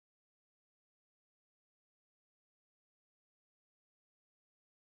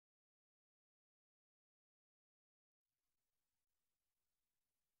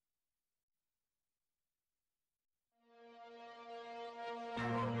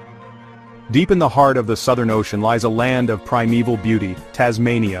Deep in the heart of the Southern Ocean lies a land of primeval beauty,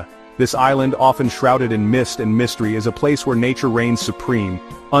 Tasmania. This island, often shrouded in mist and mystery, is a place where nature reigns supreme,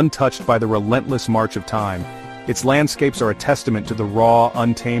 untouched by the relentless march of time. Its landscapes are a testament to the raw,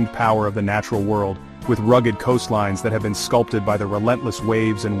 untamed power of the natural world, with rugged coastlines that have been sculpted by the relentless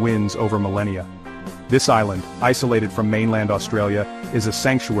waves and winds over millennia. This island, isolated from mainland Australia, is a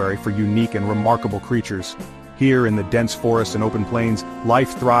sanctuary for unique and remarkable creatures. Here in the dense forests and open plains,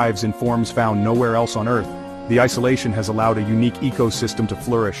 life thrives in forms found nowhere else on Earth. The isolation has allowed a unique ecosystem to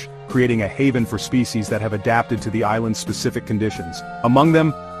flourish, creating a haven for species that have adapted to the island's specific conditions. Among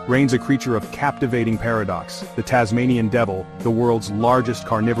them, reigns a creature of captivating paradox, the Tasmanian Devil, the world's largest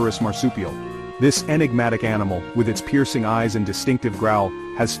carnivorous marsupial. This enigmatic animal, with its piercing eyes and distinctive growl,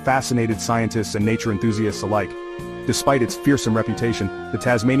 has fascinated scientists and nature enthusiasts alike. Despite its fearsome reputation, the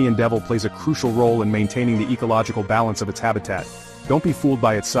Tasmanian Devil plays a crucial role in maintaining the ecological balance of its habitat. Don't be fooled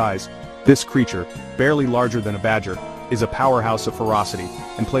by its size. This creature, barely larger than a badger, is a powerhouse of ferocity,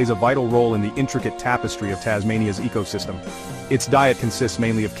 and plays a vital role in the intricate tapestry of Tasmania's ecosystem. Its diet consists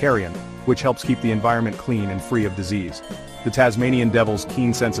mainly of carrion, which helps keep the environment clean and free of disease. The Tasmanian Devil's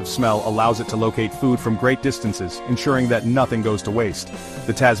keen sense of smell allows it to locate food from great distances, ensuring that nothing goes to waste.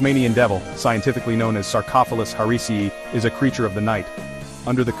 The Tasmanian Devil, scientifically known as Sarcophilus harrisii, is a creature of the night.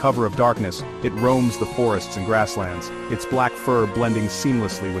 Under the cover of darkness, it roams the forests and grasslands, its black fur blending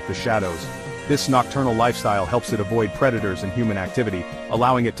seamlessly with the shadows. This nocturnal lifestyle helps it avoid predators and human activity,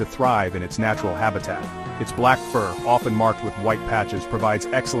 allowing it to thrive in its natural habitat. Its black fur, often marked with white patches, provides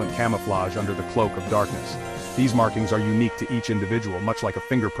excellent camouflage under the cloak of darkness. These markings are unique to each individual, much like a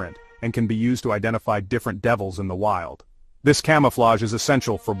fingerprint, and can be used to identify different devils in the wild. This camouflage is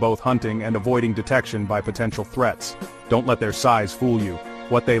essential for both hunting and avoiding detection by potential threats. Don't let their size fool you.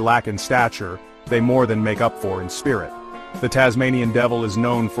 What they lack in stature, they more than make up for in spirit. The Tasmanian Devil is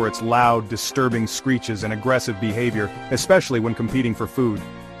known for its loud, disturbing screeches and aggressive behavior, especially when competing for food.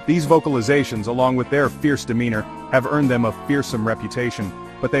 These vocalizations, along with their fierce demeanor, have earned them a fearsome reputation,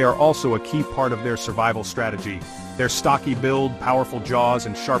 but they are also a key part of their survival strategy. Their stocky build, powerful jaws,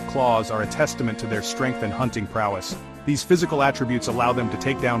 and sharp claws are a testament to their strength and hunting prowess. These physical attributes allow them to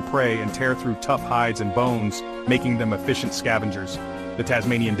take down prey and tear through tough hides and bones, making them efficient scavengers. The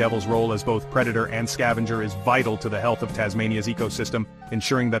Tasmanian Devil's role as both predator and scavenger is vital to the health of Tasmania's ecosystem,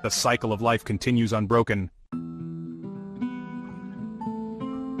 ensuring that the cycle of life continues unbroken.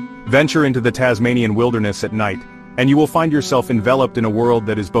 Venture into the Tasmanian wilderness at night, and you will find yourself enveloped in a world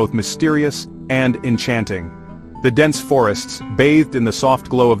that is both mysterious and enchanting. The dense forests, bathed in the soft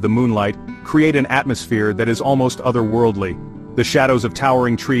glow of the moonlight, create an atmosphere that is almost otherworldly. The shadows of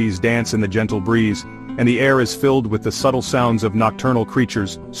towering trees dance in the gentle breeze, and the air is filled with the subtle sounds of nocturnal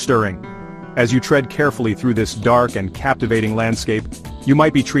creatures stirring. As you tread carefully through this dark and captivating landscape, you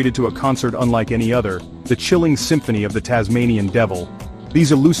might be treated to a concert unlike any other, the chilling symphony of the Tasmanian Devil.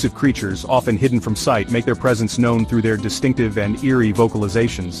 These elusive creatures, often hidden from sight, make their presence known through their distinctive and eerie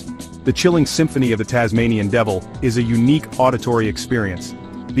vocalizations. The chilling symphony of the Tasmanian Devil is a unique auditory experience.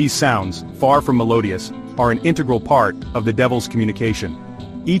 These sounds, far from melodious, are an integral part of the Devil's communication.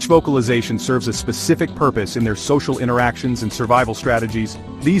 Each vocalization serves a specific purpose in their social interactions and survival strategies.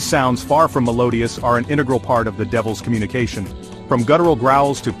 These sounds, far from melodious, are an integral part of the Devil's communication. From guttural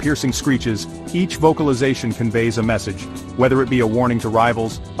growls to piercing screeches, each vocalization conveys a message, whether it be a warning to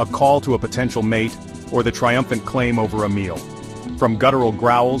rivals, a call to a potential mate, or the triumphant claim over a meal. From guttural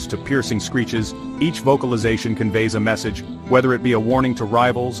growls to piercing screeches, each vocalization conveys a message, whether it be a warning to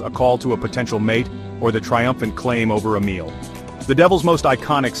rivals, a call to a potential mate, or the triumphant claim over a meal. The Devil's most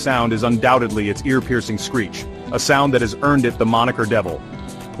iconic sound is undoubtedly its ear-piercing screech, a sound that has earned it the moniker Devil.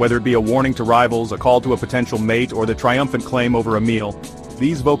 Whether it be a warning to rivals, a call to a potential mate, or the triumphant claim over a meal,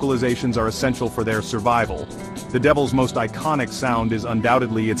 these vocalizations are essential for their survival. The Devil's most iconic sound is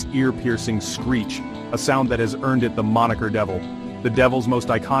undoubtedly its ear-piercing screech, a sound that has earned it the moniker Devil. The Devil's most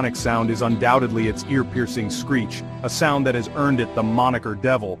iconic sound is undoubtedly its ear-piercing screech, a sound that has earned it the moniker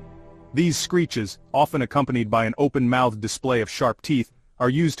Devil. These screeches, often accompanied by an open-mouthed display of sharp teeth, are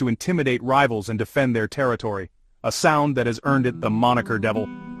used to intimidate rivals and defend their territory, a sound that has earned it the moniker Devil.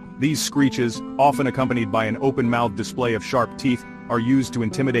 These screeches, often accompanied by an open-mouthed display of sharp teeth, are used to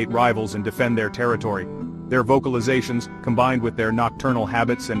intimidate rivals and defend their territory. Their vocalizations, combined with their nocturnal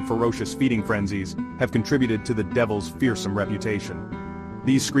habits and ferocious feeding frenzies, have contributed to the Devil's fearsome reputation.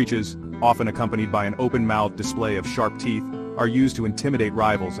 These screeches, often accompanied by an open-mouthed display of sharp teeth, are used to intimidate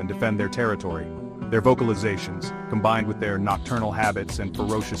rivals and defend their territory. Their vocalizations, combined with their nocturnal habits and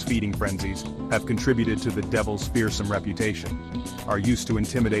ferocious feeding frenzies, have contributed to the devil's fearsome reputation, are used to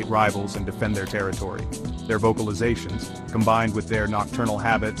intimidate rivals and defend their territory. Their vocalizations, combined with their nocturnal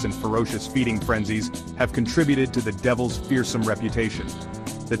habits and ferocious feeding frenzies, have contributed to the devil's fearsome reputation.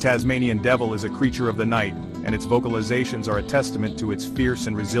 The Tasmanian Devil is a creature of the night, and its vocalizations are a testament to its fierce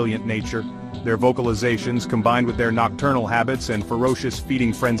and resilient nature. Their vocalizations, combined with their nocturnal habits and ferocious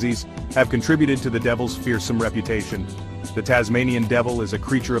feeding frenzies, have contributed to the devil's fearsome reputation. The Tasmanian Devil is a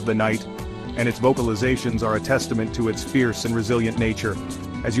creature of the night, and its vocalizations are a testament to its fierce and resilient nature.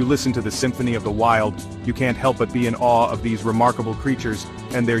 As you listen to the symphony of the wild, you can't help but be in awe of these remarkable creatures,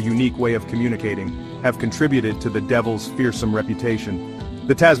 and their unique way of communicating have contributed to the devil's fearsome reputation.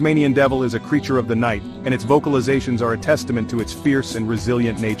 The Tasmanian Devil is a creature of the night, and its vocalizations are a testament to its fierce and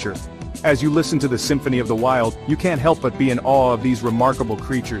resilient nature. As you listen to the symphony of the wild, you can't help but be in awe of these remarkable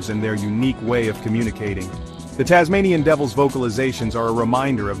creatures and their unique way of communicating. The Tasmanian Devil's vocalizations are a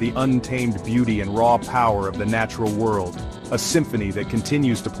reminder of the untamed beauty and raw power of the natural world, a symphony that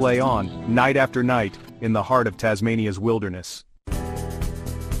continues to play on, night after night, in the heart of Tasmania's wilderness.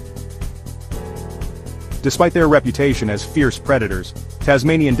 Despite their reputation as fierce predators,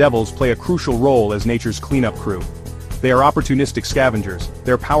 Tasmanian devils play a crucial role as nature's cleanup crew. They are opportunistic scavengers,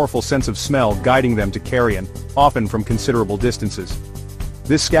 their powerful sense of smell guiding them to carrion, often from considerable distances.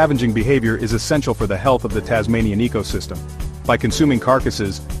 This scavenging behavior is essential for the health of the Tasmanian ecosystem. By consuming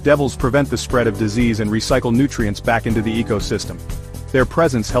carcasses, devils prevent the spread of disease and recycle nutrients back into the ecosystem. Their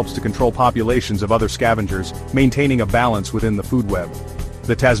presence helps to control populations of other scavengers, maintaining a balance within the food web.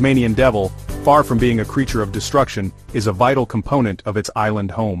 The Tasmanian Devil, far from being a creature of destruction, is a vital component of its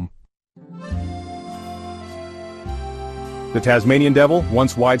island home. The Tasmanian Devil,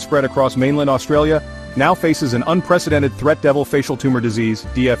 once widespread across mainland Australia, now faces an unprecedented threat: devil facial tumor disease,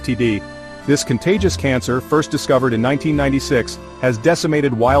 DFTD. This contagious cancer, first discovered in 1996, has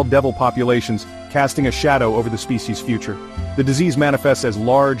decimated wild devil populations, casting a shadow over the species' future. The disease manifests as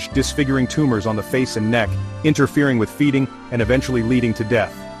large, disfiguring tumors on the face and neck, interfering with feeding and eventually leading to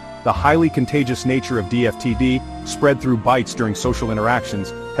death. The highly contagious nature of DFTD, spread through bites during social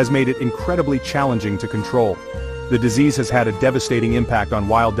interactions, has made it incredibly challenging to control. The disease has had a devastating impact on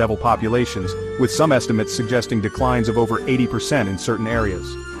wild devil populations, with some estimates suggesting declines of over 80% in certain areas.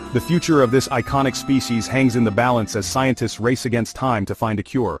 The future of this iconic species hangs in the balance as scientists race against time to find a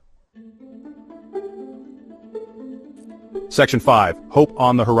cure. Section 5. Hope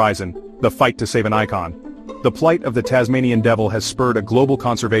on the Horizon. The fight to save an icon. The plight of the Tasmanian Devil has spurred a global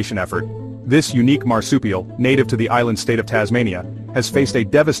conservation effort. This unique marsupial, native to the island state of Tasmania, has faced a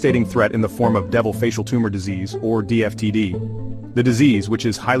devastating threat in the form of devil facial tumor disease, or DFTD. The disease, which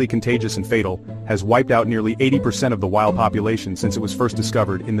is highly contagious and fatal, has wiped out nearly 80% of the wild population since it was first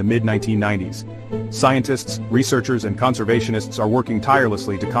discovered in the mid-1990s. Scientists, researchers, and conservationists are working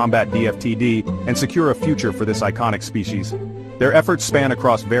tirelessly to combat DFTD and secure a future for this iconic species. Their efforts span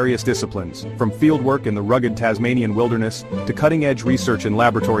across various disciplines, from fieldwork in the rugged Tasmanian wilderness to cutting-edge research in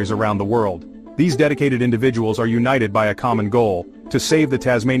laboratories around the world. These dedicated individuals are united by a common goal: to save the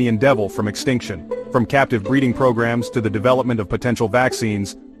Tasmanian Devil from extinction. From captive breeding programs to the development of potential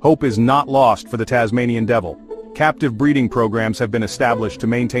vaccines, hope is not lost for the Tasmanian Devil. Captive breeding programs have been established to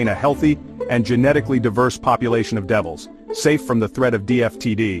maintain a healthy and genetically diverse population of devils, safe from the threat of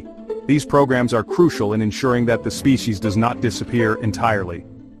DFTD. These programs are crucial in ensuring that the species does not disappear entirely.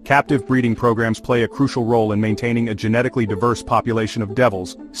 Captive breeding programs play a crucial role in maintaining a genetically diverse population of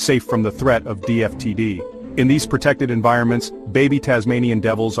devils, safe from the threat of DFTD. In these protected environments, baby Tasmanian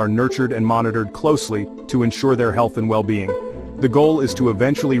devils are nurtured and monitored closely to ensure their health and well-being. The goal is to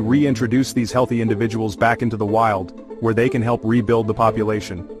eventually reintroduce these healthy individuals back into the wild, where they can help rebuild the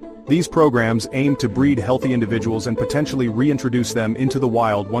population. These programs aim to breed healthy individuals and potentially reintroduce them into the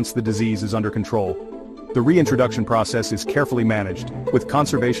wild once the disease is under control. The reintroduction process is carefully managed, with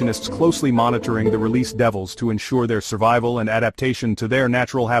conservationists closely monitoring the released devils to ensure their survival and adaptation to their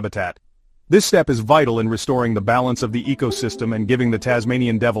natural habitat. This step is vital in restoring the balance of the ecosystem and giving the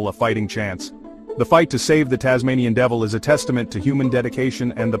Tasmanian Devil a fighting chance. The fight to save the Tasmanian Devil is a testament to human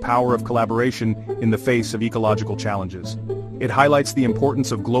dedication and the power of collaboration in the face of ecological challenges. It highlights the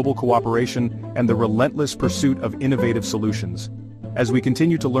importance of global cooperation and the relentless pursuit of innovative solutions. As we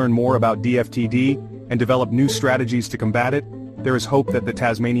continue to learn more about DFTD and develop new strategies to combat it, there is hope that the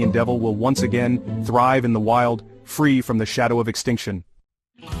Tasmanian Devil will once again thrive in the wild, free from the shadow of extinction.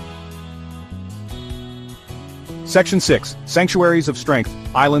 Section 6. Sanctuaries of Strength,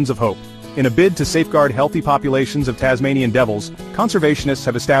 Islands of Hope. In a bid to safeguard healthy populations of Tasmanian devils, conservationists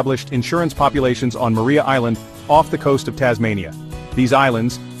have established insurance populations on Maria Island, off the coast of Tasmania. These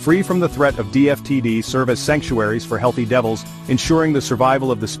islands, free from the threat of DFTD, serve as sanctuaries for healthy devils, ensuring the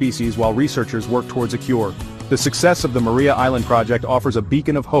survival of the species while researchers work towards a cure. The success of the Maria Island project offers a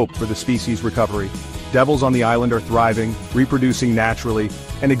beacon of hope for the species' recovery. Devils on the island are thriving, reproducing naturally,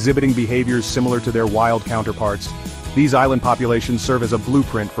 and exhibiting behaviors similar to their wild counterparts. These island populations serve as a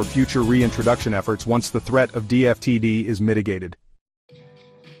blueprint for future reintroduction efforts once the threat of DFTD is mitigated.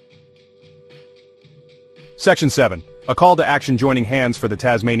 Section 7. A call to action joining hands for the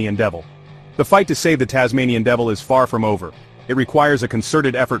Tasmanian Devil. The fight to save the Tasmanian Devil is far from over. It requires a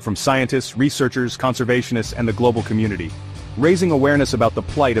concerted effort from scientists, researchers, conservationists, and the global community. Raising awareness about the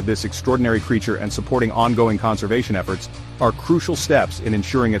plight of this extraordinary creature and supporting ongoing conservation efforts are crucial steps in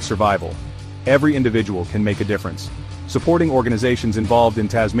ensuring its survival. Every individual can make a difference. Supporting organizations involved in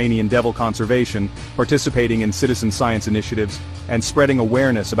Tasmanian devil conservation, participating in citizen science initiatives, and spreading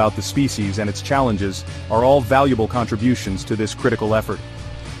awareness about the species and its challenges are all valuable contributions to this critical effort.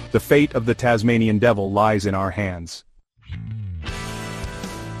 The fate of the Tasmanian devil lies in our hands.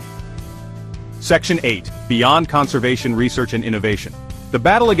 Section 8. Beyond Conservation Research and Innovation. The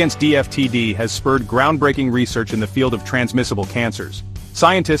battle against DFTD has spurred groundbreaking research in the field of transmissible cancers.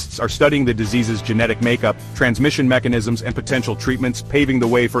 Scientists are studying the disease's genetic makeup, transmission mechanisms, and potential treatments, paving the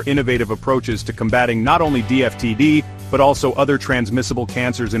way for innovative approaches to combating not only DFTD, but also other transmissible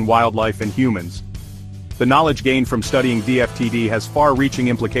cancers in wildlife and humans. The knowledge gained from studying DFTD has far-reaching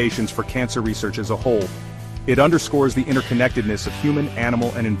implications for cancer research as a whole. It underscores the interconnectedness of human,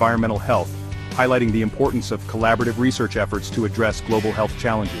 animal, and environmental health, highlighting the importance of collaborative research efforts to address global health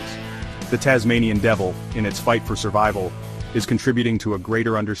challenges. The Tasmanian devil, in its fight for survival, is contributing to a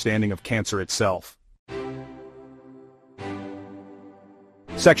greater understanding of cancer itself.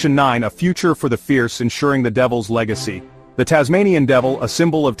 Section 9. A future for the fierce, ensuring the devil's legacy. The Tasmanian devil, a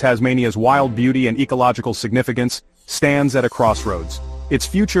symbol of Tasmania's wild beauty and ecological significance, stands at a crossroads. Its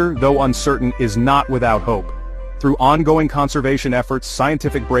future, though uncertain, is not without hope. Through ongoing conservation efforts,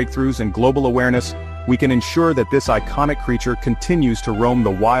 scientific breakthroughs, and global awareness, we can ensure that this iconic creature continues to roam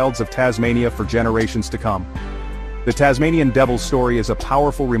the wilds of Tasmania for generations to come. The Tasmanian Devil's story is a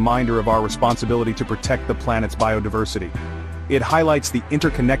powerful reminder of our responsibility to protect the planet's biodiversity. It highlights the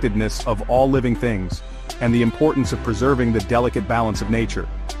interconnectedness of all living things, and the importance of preserving the delicate balance of nature.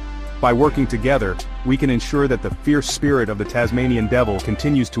 By working together, we can ensure that the fierce spirit of the Tasmanian Devil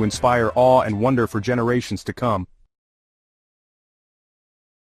continues to inspire awe and wonder for generations to come.